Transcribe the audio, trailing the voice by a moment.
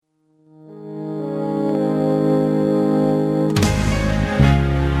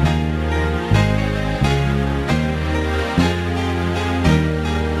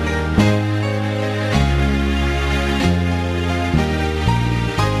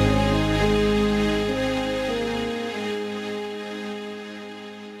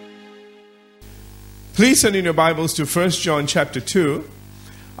Please turn in your Bibles to 1 John chapter 2.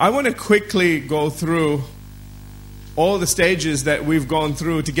 I want to quickly go through all the stages that we've gone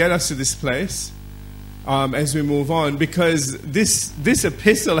through to get us to this place as we move on, because this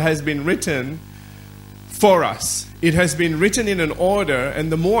epistle has been written for us. It has been written in an order,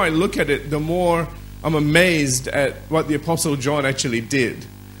 and the more I look at it, the more I'm amazed at what the Apostle John actually did.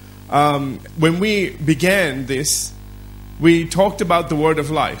 When we began this, we talked about the word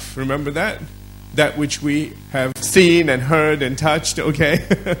of life. Remember that? That which we have seen and heard and touched, okay?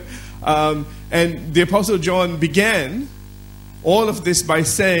 And the Apostle John began all of this by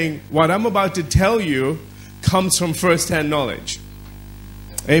saying, what I'm about to tell you comes from first-hand knowledge.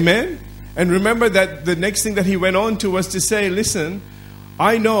 Amen? And remember that the next thing that he went on to was to say, listen,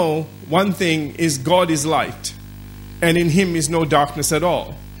 I know one thing is God is light, and in him is no darkness at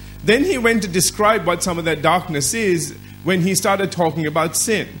all. Then he went to describe what some of that darkness is when he started talking about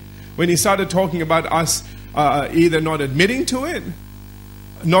sin. When he started talking about us either not admitting to it,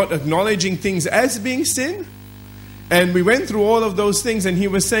 not acknowledging things as being sin. And we went through all of those things, and he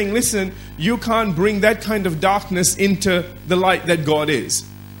was saying, listen, you can't bring that kind of darkness into the light that God is.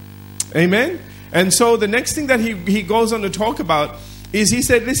 Amen? And so the next thing that he goes on to talk about is he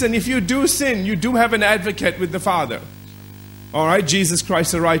said, listen, if you do sin, you do have an advocate with the Father. All right, Jesus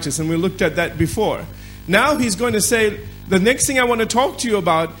Christ the righteous. And we looked at that before. Now he's going to say, the next thing I want to talk to you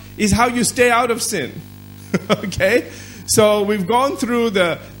about is how you stay out of sin. Okay? So we've gone through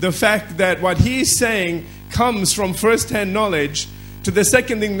the fact that what he's saying comes from first-hand knowledge, to the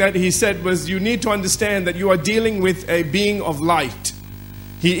second thing that he said was you need to understand that you are dealing with a being of light.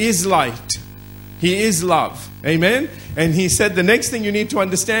 He is light. He is love. Amen? And he said the next thing you need to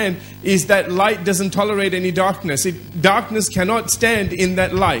understand is that light doesn't tolerate any darkness. Darkness cannot stand in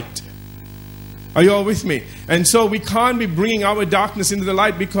that light. Are you all with me? And so we can't be bringing our darkness into the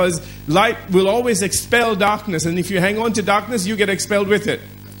light, because light will always expel darkness. And if you hang on to darkness, you get expelled with it.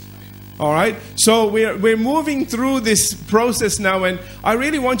 All right? So we're moving through this process now, and I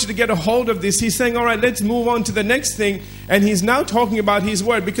really want you to get a hold of this. He's saying, all right, let's move on to the next thing. And he's now talking about his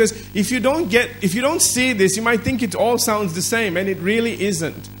word, because if you don't see this, you might think it all sounds the same, and it really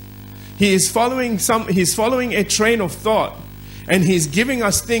isn't. He's following a train of thought. And he's giving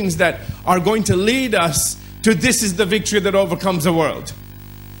us things that are going to lead us to this is the victory that overcomes the world.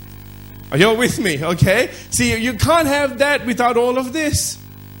 Are you all with me? Okay? See, you can't have that without all of this.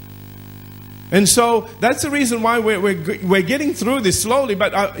 And so that's the reason why we're getting through this slowly,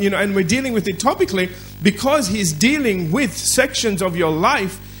 but and we're dealing with it topically, because he's dealing with sections of your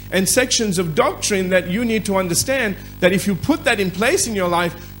life and sections of doctrine that you need to understand that if you put that in place in your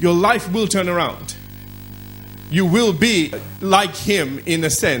life will turn around. You will be like him in a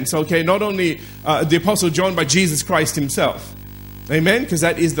sense, okay? Not only the Apostle John, but Jesus Christ himself. Amen? Because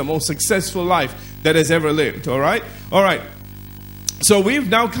that is the most successful life that has ever lived, all right? All right. So we've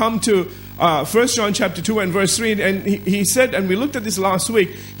now come to 1 John chapter 2 and verse 3, and he said, and we looked at this last week,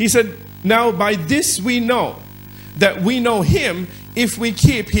 he said, now by this we know that we know him if we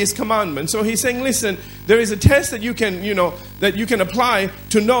keep his commandments. So he's saying, listen, there is a test that you can apply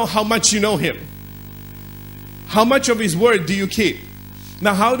to know how much you know him. How much of his word do you keep?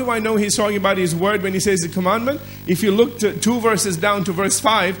 Now, how do I know he's talking about his word when he says the commandment? If you look to 2 verses down to verse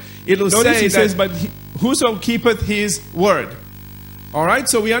 5, it'll say that, says, but whoso keepeth his word. All right,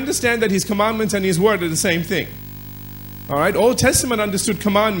 so we understand that his commandments and his word are the same thing. All right, Old Testament understood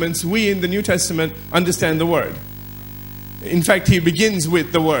commandments. We in the New Testament understand the word. In fact, he begins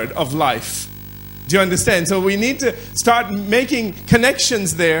with the word of life. Do you understand? So we need to start making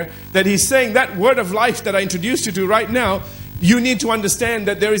connections there, that he's saying that word of life that I introduced you to right now, you need to understand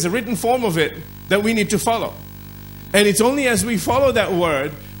that there is a written form of it that we need to follow. And it's only as we follow that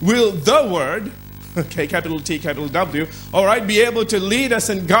word will the word, okay, capital T, capital W, all right, be able to lead us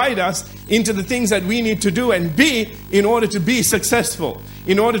and guide us into the things that we need to do and be in order to be successful,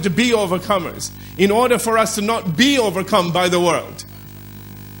 in order to be overcomers, in order for us to not be overcome by the world.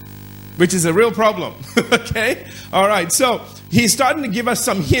 Which is a real problem, okay? All right, so he's starting to give us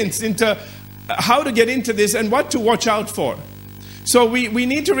some hints into how to get into this and what to watch out for. So we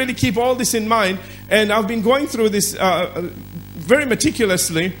need to really keep all this in mind, and I've been going through this very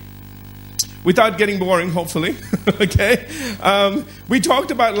meticulously without getting boring, hopefully, okay? We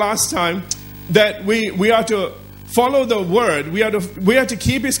talked about last time that we are to follow the word, we are to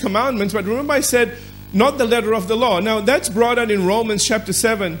keep his commandments, but remember I said, not the letter of the law. Now, that's brought out in Romans chapter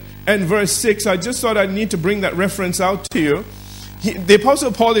 7 and verse 6. I just thought I need to bring that reference out to you. The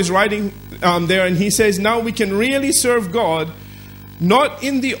Apostle Paul is writing there, and he says, now we can really serve God, not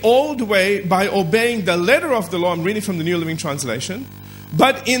in the old way by obeying the letter of the law. I'm reading from the New Living Translation.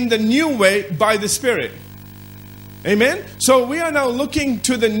 but in the new way by the Spirit. Amen? So we are now looking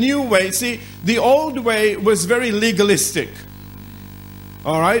to the new way. See, the old way was very legalistic.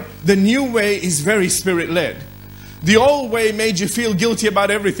 All right? The new way is very Spirit-led. The old way made you feel guilty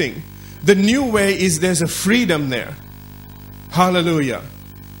about everything. The new way is there's a freedom there. Hallelujah.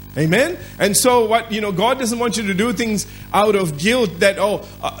 Amen? And so God doesn't want you to do things out of guilt that,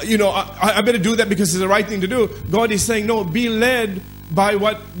 I better do that because it's the right thing to do. God is saying, no, be led by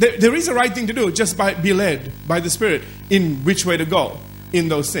there is a right thing to do, just be led by the Spirit in which way to go in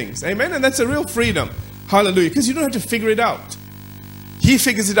those things. Amen? And that's a real freedom. Hallelujah. Because you don't have to figure it out. He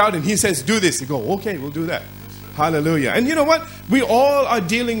figures it out and He says, do this. You go, okay, we'll do that. Hallelujah. And you know what? We all are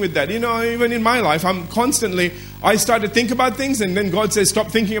dealing with that. Even in my life, I start to think about things and then God says, stop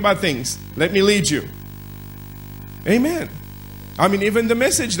thinking about things. Let me lead you. Amen. Even the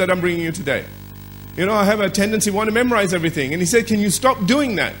message that I'm bringing you today. I have a tendency to want to memorize everything. And He said, can you stop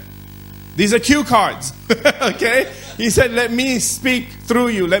doing that? These are cue cards. Okay? He said, let me speak through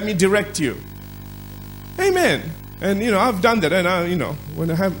you. Let me direct you. Amen. And, I've done that. And,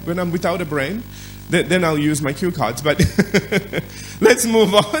 when I'm without a brain, then I'll use my cue cards. But let's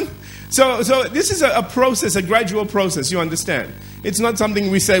move on. So this is a process, a gradual process, you understand. It's not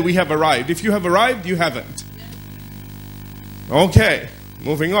something we say we have arrived. If you have arrived, you haven't. Okay,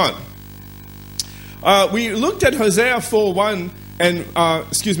 moving on. We looked at Hosea 4:1 and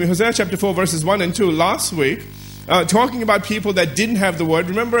Hosea chapter 4 verses 1 and 2 last week, talking about people that didn't have the word.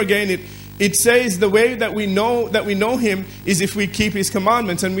 Remember again, it says the way that we know Him is if we keep His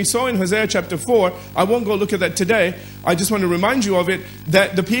commandments. And we saw in Hosea chapter 4, I won't go look at that today, I just want to remind you of it,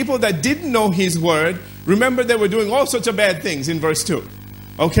 that the people that didn't know His word, remember they were doing all sorts of bad things in verse 2.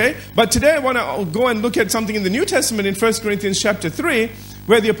 Okay? But today I want to go and look at something in the New Testament in 1 Corinthians chapter 3,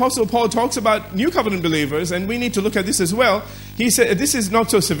 where the Apostle Paul talks about New Covenant believers, and we need to look at this as well. He said, this is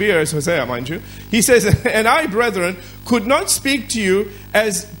not so severe as Hosea, mind you. He says, and I, brethren, could not speak to you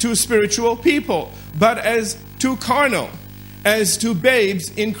as to spiritual people, but as to carnal, as to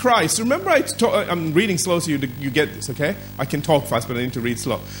babes in Christ. Remember, I'm reading slow so you get this, okay? I can talk fast, but I need to read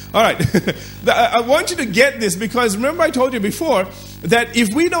slow. All right. I want you to get this because remember I told you before that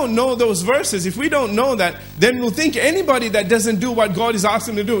if we don't know those verses, if we don't know that, then we'll think anybody that doesn't do what God is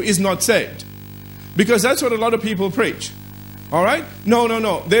asking them to do is not saved. Because that's what a lot of people preach. All right?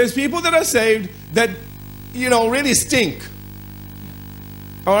 No. There's people that are saved that, really stink.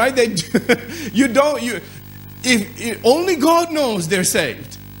 All right? If only God knows they're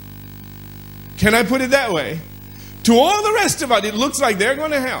saved. Can I put it that way? To all the rest of us, it looks like they're going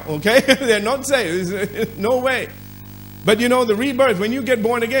to hell, okay? They're not saved. There's no way. But the rebirth, when you get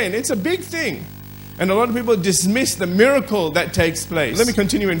born again, it's a big thing. And a lot of people dismiss the miracle that takes place. Let me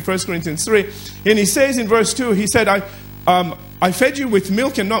continue in 1 Corinthians 3. And he says in verse 2, he said, I fed you with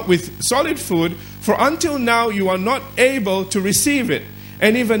milk and not with solid food, for until now you are not able to receive it.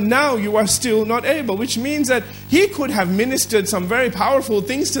 And even now you are still not able, which means that he could have ministered some very powerful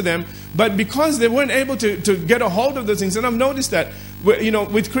things to them, but because they weren't able to get a hold of those things, and I've noticed that,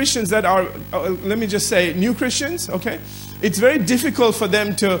 with Christians that are, let me just say, new Christians, okay, it's very difficult for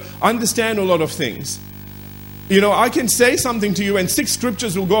them to understand a lot of things. I can say something to you and 6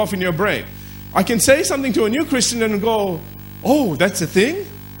 scriptures will go off in your brain. I can say something to a new Christian and go, oh, that's a thing?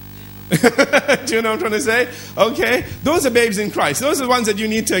 Do you know what I'm trying to say? Okay. Those are babes in Christ. Those are the ones that you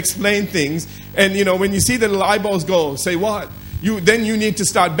need to explain things. And, when you see the little eyeballs go, say what? Then you need to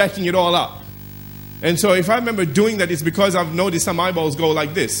start backing it all up. And so if I remember doing that, it's because I've noticed some eyeballs go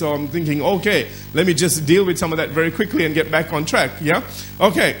like this. So I'm thinking, okay, let me just deal with some of that very quickly and get back on track. Yeah?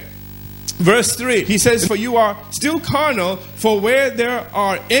 Okay. Verse 3, he says, for you are still carnal, for where there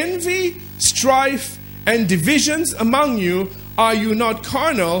are envy, strife, and divisions among you, are you not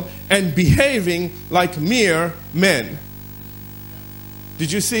carnal and behaving like mere men?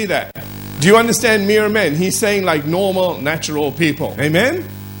 Did you see that? Do you understand mere men? He's saying like normal, natural people. Amen?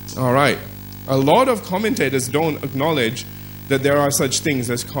 All right. A lot of commentators don't acknowledge that there are such things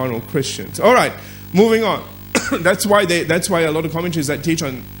as carnal Christians. All right. Moving on. That's why a lot of commentators that teach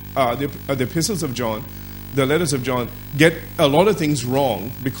on the epistles of John, the letters of John, get a lot of things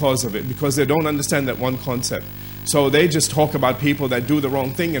wrong because of it, because they don't understand that one concept. So they just talk about people that do the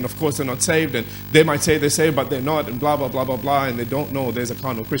wrong thing, and of course they're not saved, and they might say they're saved, but they're not, and blah, blah, blah, blah, blah, and they don't know there's a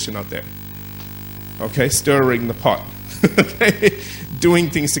carnal Christian out there. Okay, stirring the pot. Okay, doing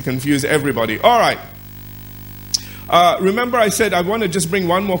things to confuse everybody. All right. Remember I said I want to just bring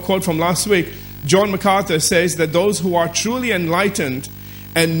one more quote from last week. John MacArthur says that those who are truly enlightened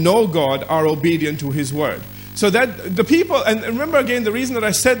and know God are obedient to His word. So that the people, and remember again, the reason that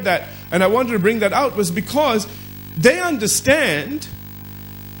I said that, and I wanted to bring that out, was because they understand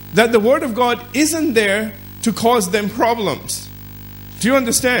that the Word of God isn't there to cause them problems. Do you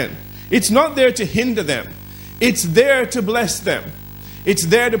understand? It's not there to hinder them. It's there to bless them. It's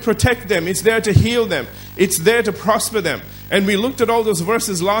there to protect them. It's there to heal them. It's there to prosper them. And we looked at all those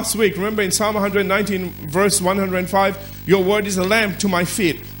verses last week. Remember in Psalm 119, verse 105, your word is a lamp to my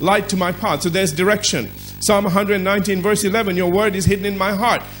feet, light to my path. So there's direction. Psalm 119, verse 11, your word is hidden in my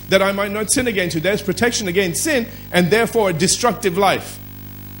heart, that I might not sin against you. There's protection against sin, and therefore a destructive life.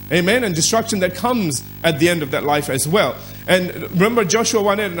 Amen? And destruction that comes at the end of that life as well. And remember Joshua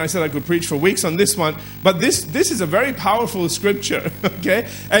 1:8, and I said I could preach for weeks on this one, but this is a very powerful scripture, okay?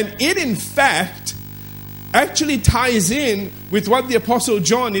 And it, in fact, actually ties in with what the Apostle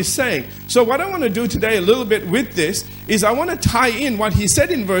John is saying. So what I want to do today a little bit with this is I want to tie in what he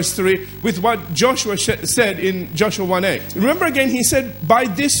said in verse 3 with what Joshua said in Joshua 1:8. Remember again, he said, by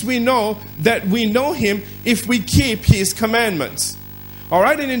this we know that we know him if we keep his commandments. All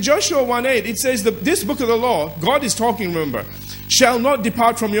right, and in Joshua 1:8, it says that this book of the law, God is talking, remember, shall not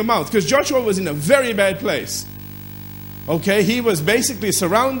depart from your mouth. Because Joshua was in a very bad place. Okay, he was basically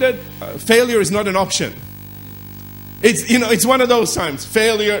surrounded. Failure is not an option. It's one of those times.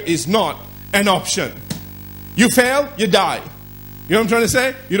 Failure is not an option. You fail, you die. You know what I'm trying to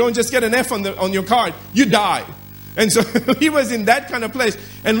say? You don't just get an F on your card. You die. And so he was in that kind of place.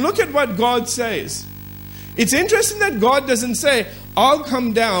 And look at what God says. It's interesting that God doesn't say, I'll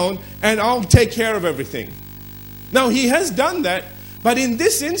come down and I'll take care of everything. Now, he has done that, but in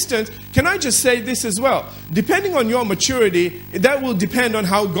this instance, can I just say this as well? Depending on your maturity, that will depend on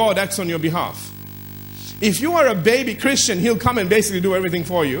how God acts on your behalf. If you are a baby Christian, he'll come and basically do everything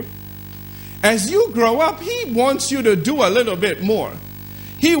for you. As you grow up, he wants you to do a little bit more.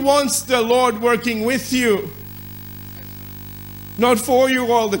 He wants the Lord working with you. Not for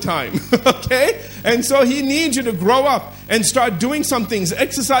you all the time, okay? And so he needs you to grow up and start doing some things,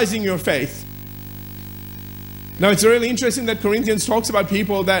 exercising your faith. Now, it's really interesting that Corinthians talks about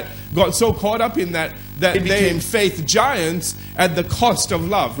people that got so caught up in that they became faith giants at the cost of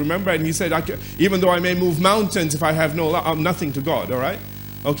love. Remember? And he said, even though I may move mountains, if I have no love, I'm nothing to God, all right?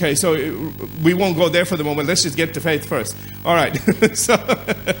 Okay, so we won't go there for the moment. Let's just get to faith first. All right. So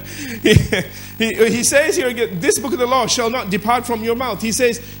he says here, this book of the law shall not depart from your mouth. He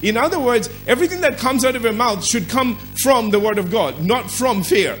says, in other words, everything that comes out of your mouth should come from the word of God, not from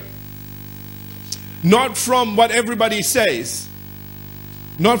fear. Not from what everybody says.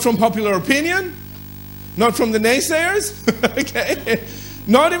 Not from popular opinion. Not from the naysayers. Okay.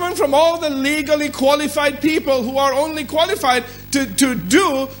 Not even from all the legally qualified people who are only qualified to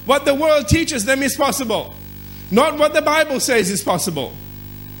do what the world teaches them is possible. Not what the Bible says is possible.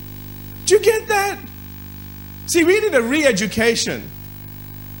 Do you get that? See, we need a re-education.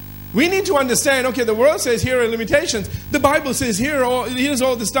 We need to understand, okay, the world says here are limitations. The Bible says here's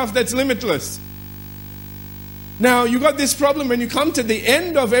all the stuff that's limitless. Now, you got this problem when you come to the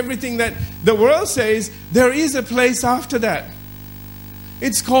end of everything that the world says, there is a place after that.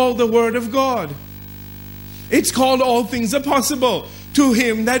 It's called the Word of God. It's called all things are possible to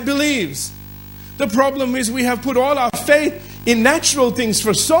him that believes. The problem is we have put all our faith in natural things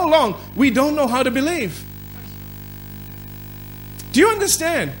for so long, we don't know how to believe. Do you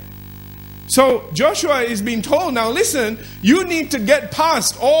understand? So Joshua is being told, now listen, you need to get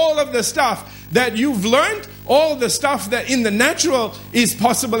past all of the stuff that you've learned, all the stuff that in the natural is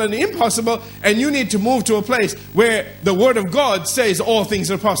possible and impossible, and you need to move to a place where the Word of God says all things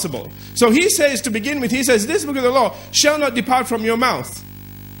are possible. So he says, to begin with, he says, this book of the law shall not depart from your mouth,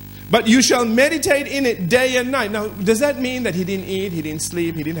 but you shall meditate in it day and night. Now, does that mean that he didn't eat, he didn't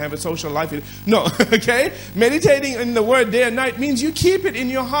sleep, he didn't have a social life? No, okay? Meditating in the Word day and night means you keep it in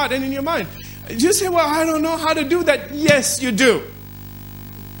your heart and in your mind. You say, well, I don't know how to do that. Yes, you do.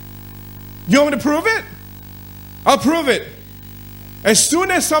 You want me to prove it? I'll prove it. As soon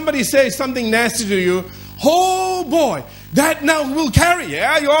as somebody says something nasty to you, oh boy, that now will carry.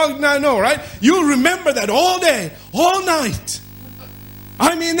 Yeah, you all now know, right? You'll remember that all day, all night.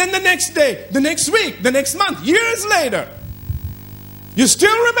 I mean, then the next day, the next week, the next month, years later, you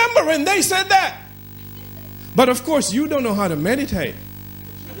still remember when they said that. But of course, you don't know how to meditate.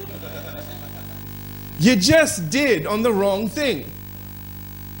 You just did on the wrong thing.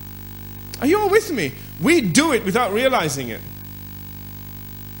 Are you all with me? We do it without realizing it.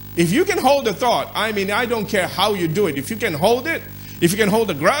 If you can hold a thought, I mean, I don't care how you do it. If you can hold it, if you can hold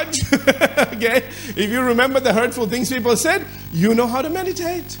a grudge, okay? If you remember the hurtful things people said, you know how to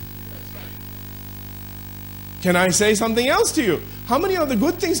meditate. Can I say something else to you? How many of the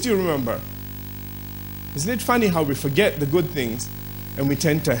good things do you remember? Isn't it funny how we forget the good things and we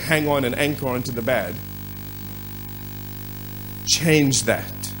tend to hang on and anchor onto the bad? Change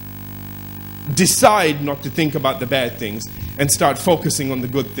that. decide not to think about the bad things and start focusing on the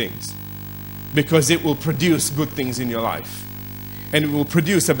good things. Because it will produce good things in your life. And it will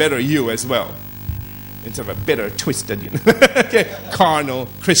produce a better you as well. Instead of a bitter, twisted, okay, carnal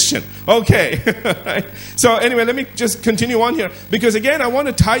Christian. Okay. So anyway, let me just continue on here. Because again, I want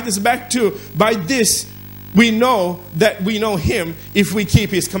to tie this back to, by this, we know that we know Him if we keep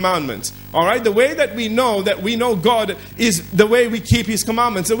His commandments. All right? The way that we know God is the way we keep His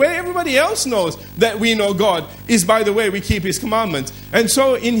commandments. The way everybody else knows that we know God is by the way we keep His commandments. And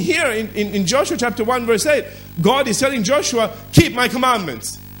so in here, in Joshua chapter 1 verse 8, God is telling Joshua, keep my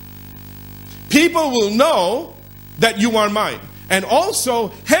commandments. People will know that you are mine. And also,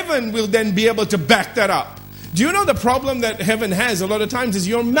 heaven will then be able to back that up. Do you know the problem that heaven has a lot of times is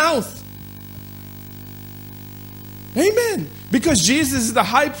your mouth? Amen. Because Jesus is the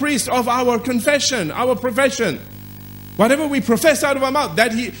high priest of our confession, our profession. Whatever we profess out of our mouth,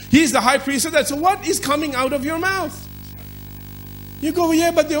 that He's the high priest of that. So what is coming out of your mouth? You go,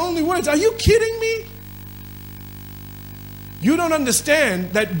 yeah, but the only words. Are you kidding me? You don't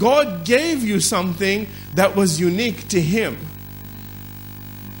understand that God gave you something that was unique to Him.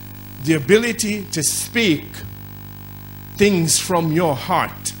 The ability to speak things from your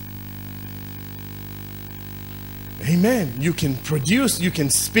heart. Amen. You can produce, you can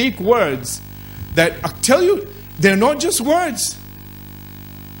speak words that, I tell you, they're not just words.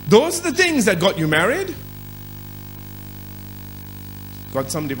 Those are the things that got you married.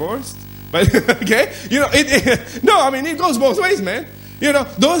 Got some divorced. But, okay, it goes both ways, man.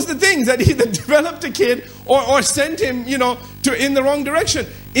 Those are the things that either developed a kid or sent him, in the wrong direction.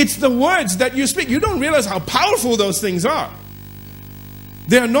 It's the words that you speak. You don't realize how powerful those things are.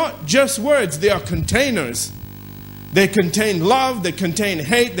 They are not just words, they are containers. They contain love, they contain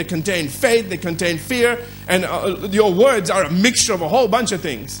hate, they contain faith, they contain fear. And your words are a mixture of a whole bunch of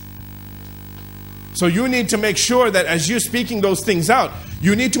things. So you need to make sure that as you're speaking those things out,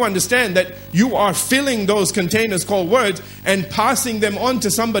 you need to understand that you are filling those containers called words and passing them on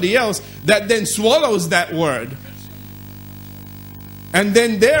to somebody else that then swallows that word. And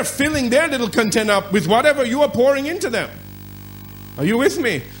then they're filling their little container up with whatever you are pouring into them. Are you with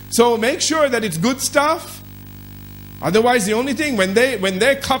me? So make sure that it's good stuff. Otherwise, the only thing, when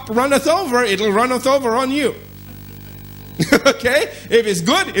their cup runneth over, it'll runneth over on you. Okay? If it's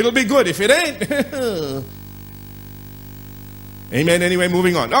good, it'll be good. If it ain't, amen. Anyway,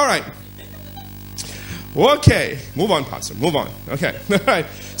 moving on. All right. Okay. Move on, Pastor. Move on. Okay. All right.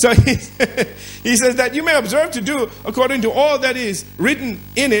 So he says that you may observe to do according to all that is written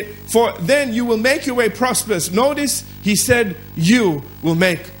in it, for then you will make your way prosperous. Notice, he said, you will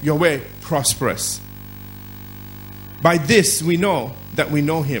make your way prosperous. By this we know that we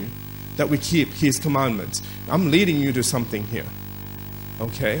know Him, that we keep His commandments. I'm leading you to something here.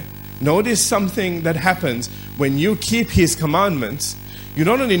 Okay? Notice something that happens when you keep His commandments. You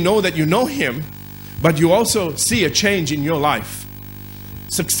not only know that you know Him, but you also see a change in your life.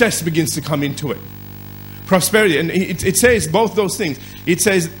 Success begins to come into it. Prosperity. And it says both those things. He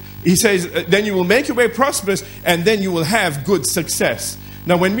says, then you will make your way prosperous, and then you will have good success.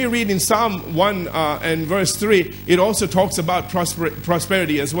 Now, when we read in Psalm 1 and verse 3, it also talks about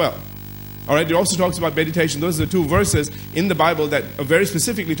prosperity as well. All right, it also talks about meditation. Those are the two verses in the Bible that very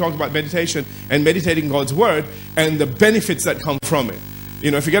specifically talk about meditation and meditating God's Word and the benefits that come from it.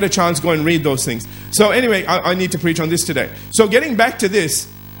 If you get a chance, go and read those things. So anyway, I need to preach on this today. So getting back to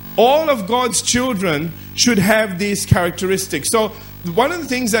this, all of God's children should have these characteristics. So one of the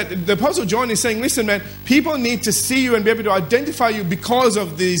things that the Apostle John is saying, listen, man, people need to see you and be able to identify you because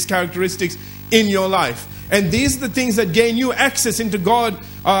of these characteristics in your life. And these are the things that gain you access into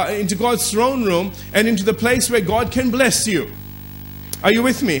into God's throne room and into the place where God can bless you. Are you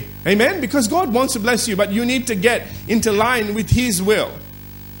with me? Amen? Because God wants to bless you, but you need to get into line with His will.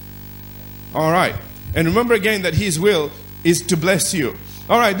 All right. And remember again that His will is to bless you.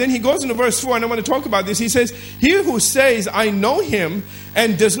 All right, then he goes into verse 4, and I want to talk about this. He says, he who says, I know Him,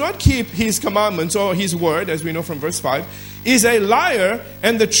 and does not keep His commandments or His word, as we know from verse 5, is a liar,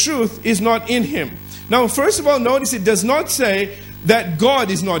 and the truth is not in him. Now, first of all, notice it does not say that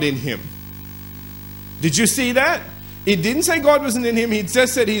God is not in him. Did you see that? It didn't say God wasn't in him. It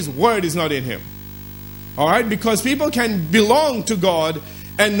just said His word is not in him. All right, because people can belong to God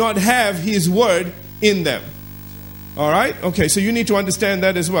and not have His word in them. All right? Okay, so you need to understand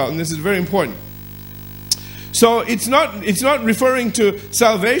that as well, and this is very important. So it's not referring to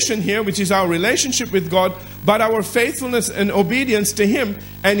salvation here, which is our relationship with God, but our faithfulness and obedience to Him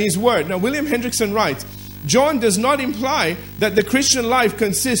and His word. Now, William Hendrickson writes, John does not imply that the Christian life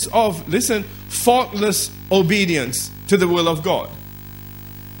consists of, listen, faultless obedience to the will of God.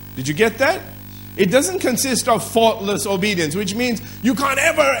 Did you get that? it doesn't consist of faultless obedience, which means you can't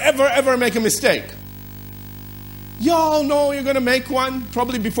ever make a mistake. Y'all know you're going to make one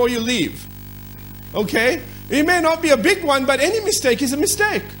probably before you leave. Okay? It may not be a big one, but any mistake is a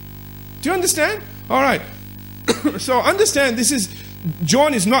mistake. Do you understand? All right. So understand,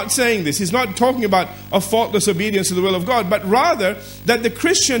 John is not saying this. He's not talking about a faultless obedience to the will of God, but rather that the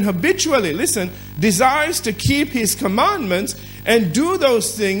Christian habitually, desires to keep his commandments and do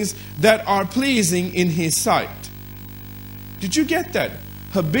those things that are pleasing in his sight. Did you get that?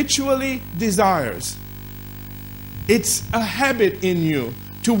 Habitually desires. It's a habit in you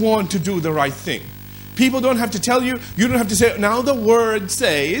to want to do the right thing. People don't have to tell you. You don't have to say, now the word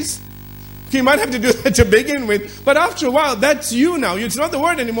says. You might have to do that to begin with, but after a while, that's you now. It's not the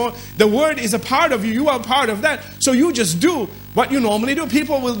word anymore. The word is a part of you. You are part of that. So you just do what you normally do.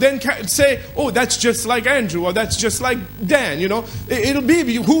 People will then say, oh, that's just like Andrew, or that's just like Dan, It'll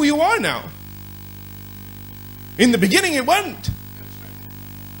be who you are now. In the beginning, it wasn't.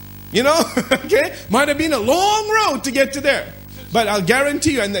 Okay? Might have been a long road to get to there. But I'll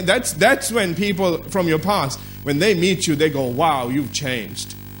guarantee you, and that's when people from your past, when they meet you, they go, wow, you've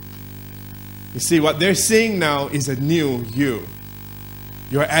changed. You see, what they're seeing now is a new you.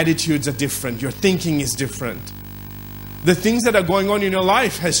 Your attitudes are different. Your thinking is different. The things that are going on in your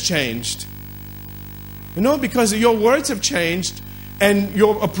life has changed. Because your words have changed and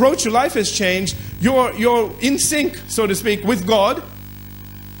your approach to life has changed. You're in sync, so to speak, with God.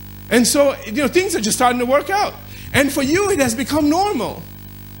 And so, things are just starting to work out. And for you, it has become normal.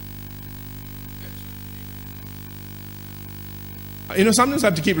 Sometimes I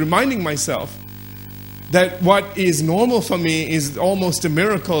have to keep reminding myself that what is normal for me is almost a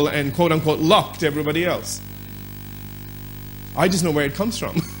miracle and quote-unquote luck to everybody else. I just know where it comes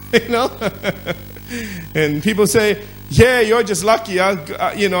from, And people say, yeah, you're just lucky.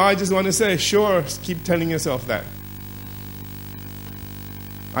 I just want to say, sure, keep telling yourself that.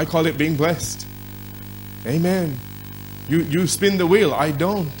 I call it being blessed. Amen. You spin the wheel. I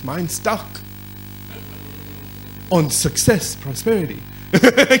don't. Mine's stuck on success, prosperity.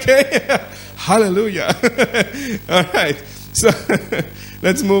 Okay? Hallelujah. All right. So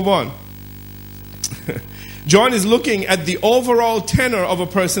let's move on. John is looking at the overall tenor of a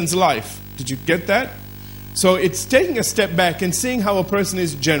person's life. Did you get that? So it's taking a step back and seeing how a person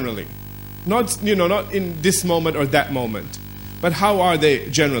is generally. Not in this moment or that moment, but how are they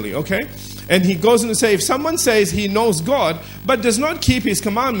generally, okay? And he goes on to say, if someone says he knows God but does not keep his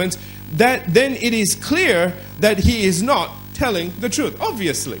commandments, then it is clear that he is not telling the truth,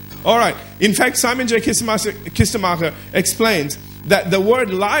 obviously. All right. In fact, Simon J. Kistemacher explains that the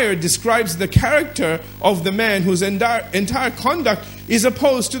word liar describes the character of the man whose entire conduct is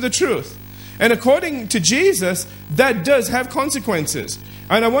opposed to the truth. And according to Jesus, that does have consequences.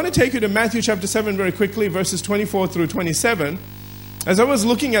 And I want to take you to Matthew chapter 7 very quickly, verses 24 through 27. As I was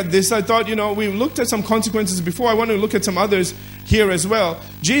looking at this, I thought, we looked at some consequences before. I want to look at some others here as well.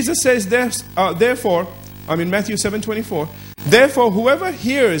 Jesus says, therefore, Matthew 7:24, therefore, whoever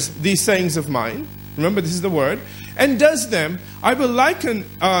hears these sayings of mine, remember this is the word, and does them, I will liken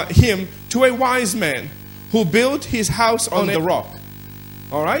him to a wise man who built his house on the rock.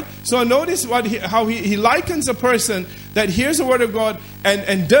 All right? So notice how he likens a person that hears the word of God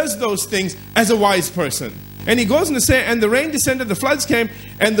and does those things as a wise person. And he goes on to say, and the rain descended, the floods came,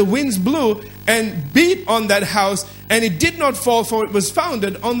 and the winds blew and beat on that house, and it did not fall, for it was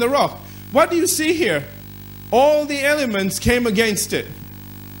founded on the rock. What do you see here? All the elements came against it.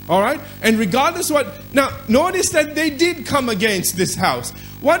 All right? And regardless now, notice that they did come against this house.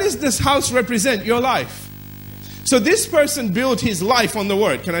 What does this house represent? Your life. So this person built his life on the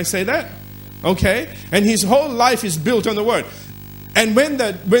word. Can I say that? Okay? And his whole life is built on the word. And when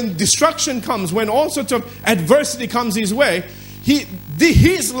destruction comes, when all sorts of adversity comes his way,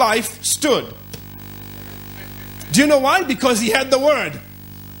 his life stood. Do you know why? Because he had the word.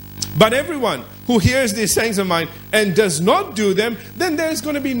 But everyone who hears these sayings of mine and does not do them, then there's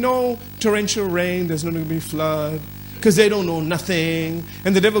going to be no torrential rain, there's not going to be flood, because they don't know nothing.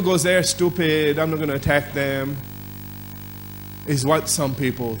 And the devil goes, they're stupid, I'm not going to attack them, is what some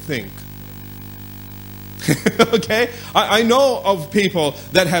people think. Okay? I know of people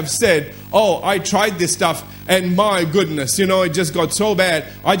that have said, oh, I tried this stuff and my goodness, it just got so bad,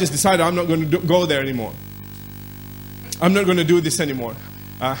 I just decided I'm not going to go there anymore. I'm not going to do this anymore.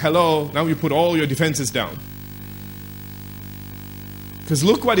 Hello, now you put all your defenses down. Because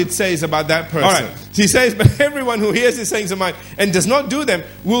look what it says about that person. All right. He says, but everyone who hears these sayings of mine and does not do them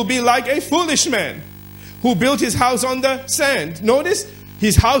will be like a foolish man who built his house on the sand. Notice,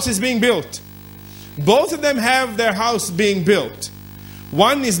 his house is being built. Both of them have their house being built.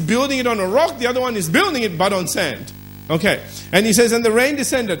 One is building it on a rock, the other one is building it but on sand. Okay. And he says, and the rain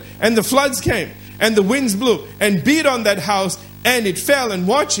descended, and the floods came, and the winds blew, and beat on that house, and it fell. And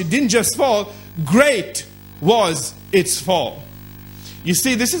watch, it didn't just fall, great was its fall. You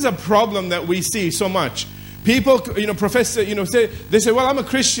see, this is a problem that we see so much. People, profess, they say, well, I'm a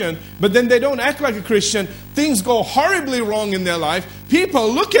Christian, but then they don't act like a Christian. Things go horribly wrong in their life.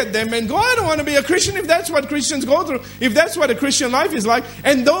 People look at them and go, I don't want to be a Christian if that's what Christians go through, if that's what a Christian life is like.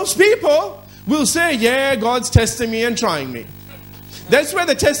 And those people will say, yeah, God's testing me and trying me. That's where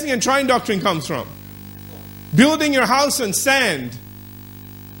the testing and trying doctrine comes from. Building your house on sand.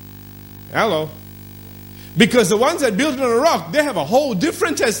 Hello. Because the ones that build it on a rock, they have a whole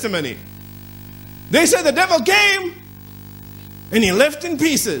different testimony. They say the devil came and he left in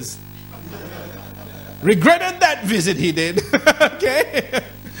pieces. Regretted that visit he did. Okay?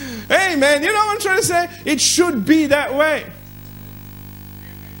 Hey man, you know what I'm trying to say? It should be that way.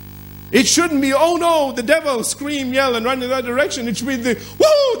 It shouldn't be, oh no, the devil, scream, yell, and run in that direction. It should be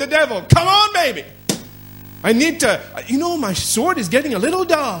woo, the devil, come on baby. I need to, my sword is getting a little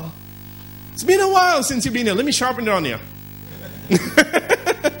dull. It's been a while since you've been here. Let me sharpen it on you.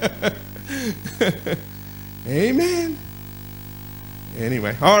 Amen.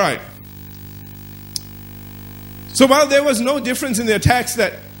 Anyway, all right. So while there was no difference in the attacks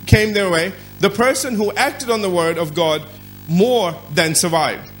that came their way, the person who acted on the word of God more than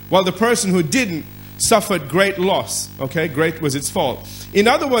survived, while the person who didn't suffered great loss. Okay, great was its fall. In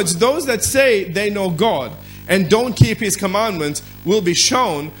other words, those that say they know God and don't keep His commandments will be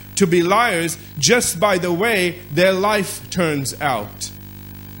shown to be liars just by the way their life turns out.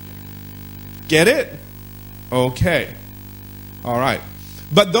 Get it? Okay. All right.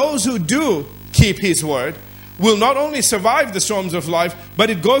 But those who do keep His word will not only survive the storms of life, but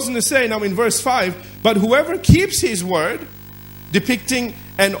it goes on to say now in verse 5, but whoever keeps His word, depicting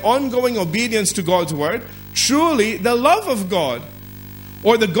an ongoing obedience to God's word, truly the love of God,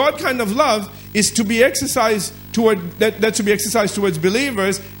 or the God kind of love, is to be exercised that's to be exercised towards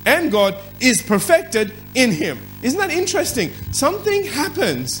believers, and God is perfected in Him. Isn't that interesting? Something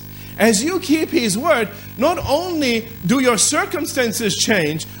happens as you keep His word. Not only do your circumstances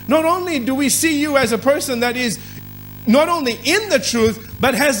change, not only do we see you as a person that is not only in the truth,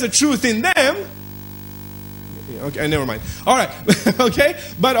 but has the truth in them. Okay, never mind. All right, okay?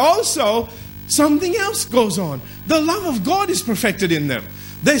 But also, something else goes on. The love of God is perfected in them.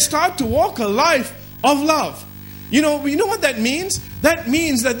 They start to walk a life of love. You know what that means? That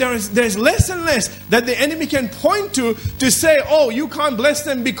means that there's less and less that the enemy can point to say, oh, you can't bless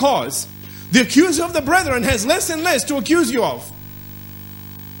them because. The accuser of the brethren has less and less to accuse you of.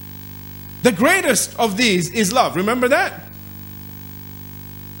 The greatest of these is love. Remember that?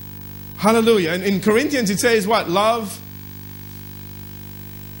 Hallelujah. And in Corinthians it says what? Love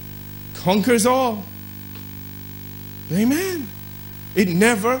conquers all. Amen. It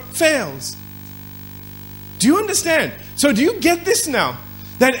never fails. Do you understand? So do you get this now?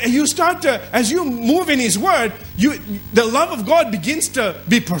 That you start to, as you move in His word, the love of God begins to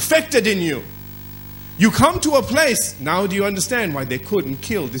be perfected in you. You come to a place, now do you understand why they couldn't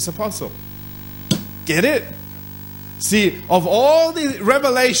kill this apostle? Get it? See, of all the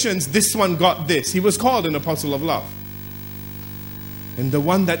revelations, this one got this. He was called an apostle of love. And the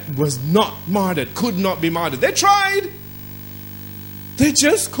one that was not martyred, could not be martyred. They tried. They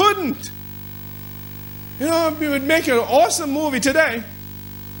just couldn't. We would make an awesome movie today.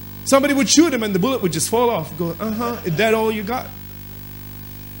 Somebody would shoot him and the bullet would just fall off. Go, is that all you got?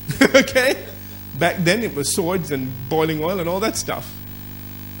 Okay? Back then it was swords and boiling oil and all that stuff.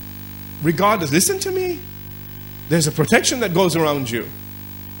 Regardless, listen to me. There's a protection that goes around you.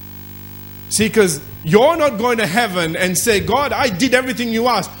 See, because you're not going to heaven and say, God, I did everything you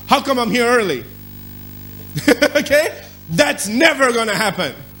asked. How come I'm here early? Okay? That's never going to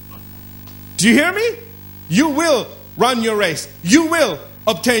happen. Do you hear me? You will run your race. You will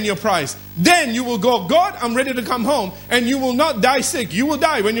obtain your prize. Then you will go, God, I'm ready to come home. And you will not die sick. You will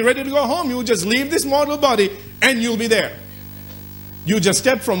die. When you're ready to go home, you will just leave this mortal body and you'll be there. You just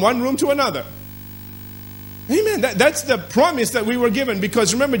step from one room to another. Amen. That's the promise that we were given.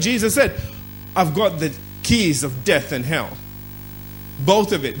 Because remember, Jesus said, I've got the keys of death and hell.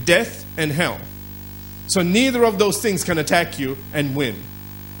 Both of it, death and hell. So neither of those things can attack you and win.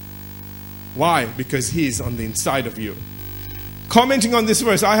 Why? Because He's on the inside of you. Commenting on this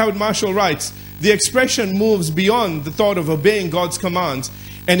verse, I. Howard Marshall writes, the expression moves beyond the thought of obeying God's commands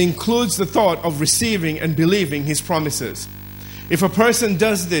and includes the thought of receiving and believing His promises. If a person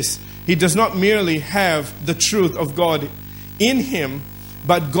does this, he does not merely have the truth of God in him,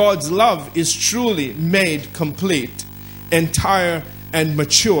 but God's love is truly made complete, entire, and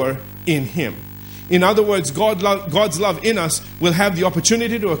mature in Him. In other words, God's love in us will have the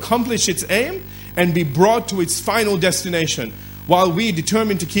opportunity to accomplish its aim and be brought to its final destination while we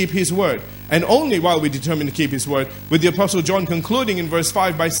determine to keep His word. And only while we determine to keep His word, with the Apostle John concluding in verse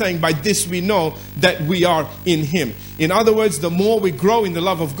 5 by saying, by this we know that we are in Him. In other words, the more we grow in the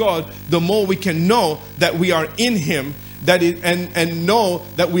love of God, the more we can know that we are in Him, and know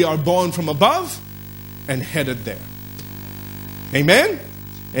that we are born from above and headed there. Amen?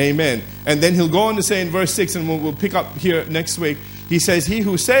 Amen. And then he'll go on to say in verse 6, and we'll pick up here next week, he says, he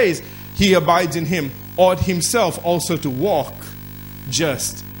who says he abides in Him ought himself also to walk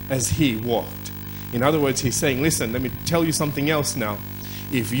just as He walked. In other words, he's saying, listen, let me tell you something else now.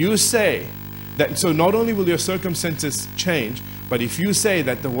 If you say that, so not only will your circumstances change, but if you say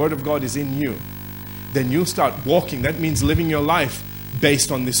that the Word of God is in you, then you start walking. That means living your life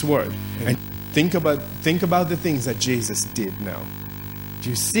based on this Word. And think about the things that Jesus did now. Do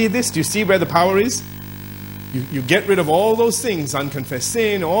you see this? Do you see where the power is? You get rid of all those things, unconfessed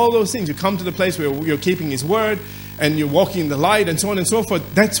sin, all those things. You come to the place where you're keeping His word and you're walking in the light and so on and so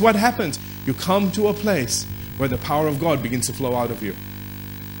forth. That's what happens. You come to a place where the power of God begins to flow out of you.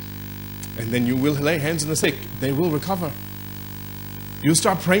 And then you will lay hands on the sick. They will recover. You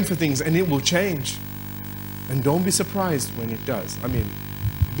start praying for things and it will change. And don't be surprised when it does. I mean,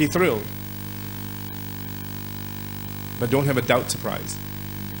 be thrilled. But don't have a doubt surprise.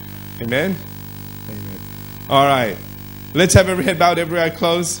 Amen? Amen. All right. Let's have every head bowed, every eye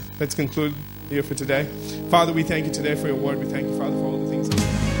closed. Let's conclude here for today. Father, we thank You today for Your word. We thank You, Father, for all